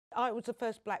I was the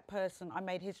first black person, I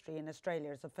made history in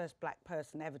Australia as the first black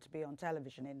person ever to be on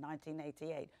television in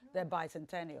 1988, their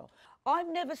bicentennial. I've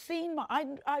never seen I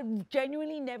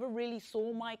genuinely never really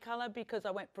saw my colour because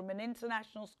I went from an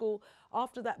international school.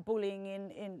 After that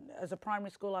bullying as a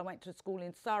primary school, I went to a school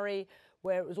in Surrey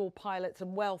where it was all pilots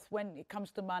and wealth. When it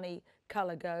comes to money,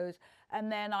 colour goes.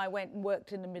 And then I went and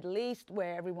worked in the Middle East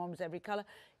where everyone was every colour.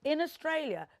 In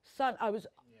Australia, I was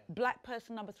black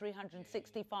person number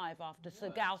 365 after Sir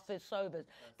Garfield Sobers.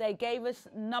 They gave us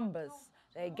numbers.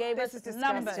 They gave us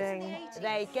numbers.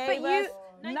 They gave us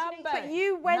numbers. But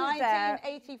you went there.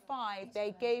 1985,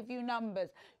 they gave you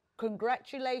numbers.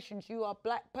 Congratulations, you are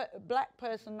black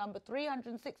person number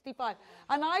 365.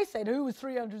 And I said, who was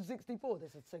 364? They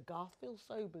said, Sir Garfield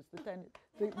Sobers,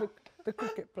 the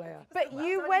cricket player. But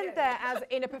you went there as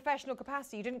in a professional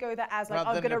capacity. You didn't go there as like,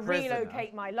 I'm going to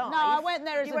relocate my life. No, I went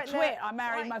there as a twit. I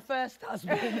married my first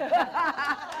husband.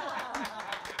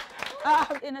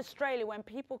 In Australia, when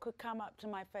people could come up to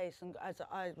my face, and as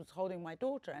I was holding my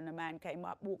daughter, and a man came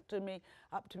up, walked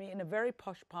up to me in a very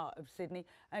posh part of Sydney,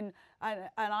 and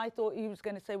I thought he was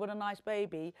going to say, "What a nice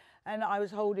baby," and I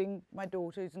was holding my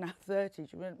daughter, who's now 30.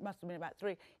 She must have been about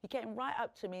 3. He came right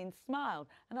up to me and smiled,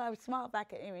 and I smiled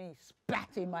back at him, and he spat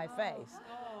in my face.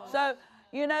 So,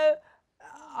 you know,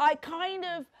 I kind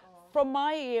of, from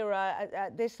my era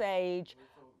at this age.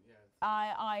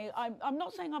 I'm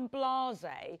not saying I'm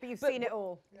blasé. But you've seen it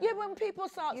all. Yeah, when people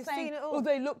start saying, oh,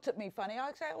 they looked at me funny,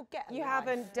 I say, oh, get a life. You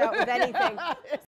haven't dealt with anything.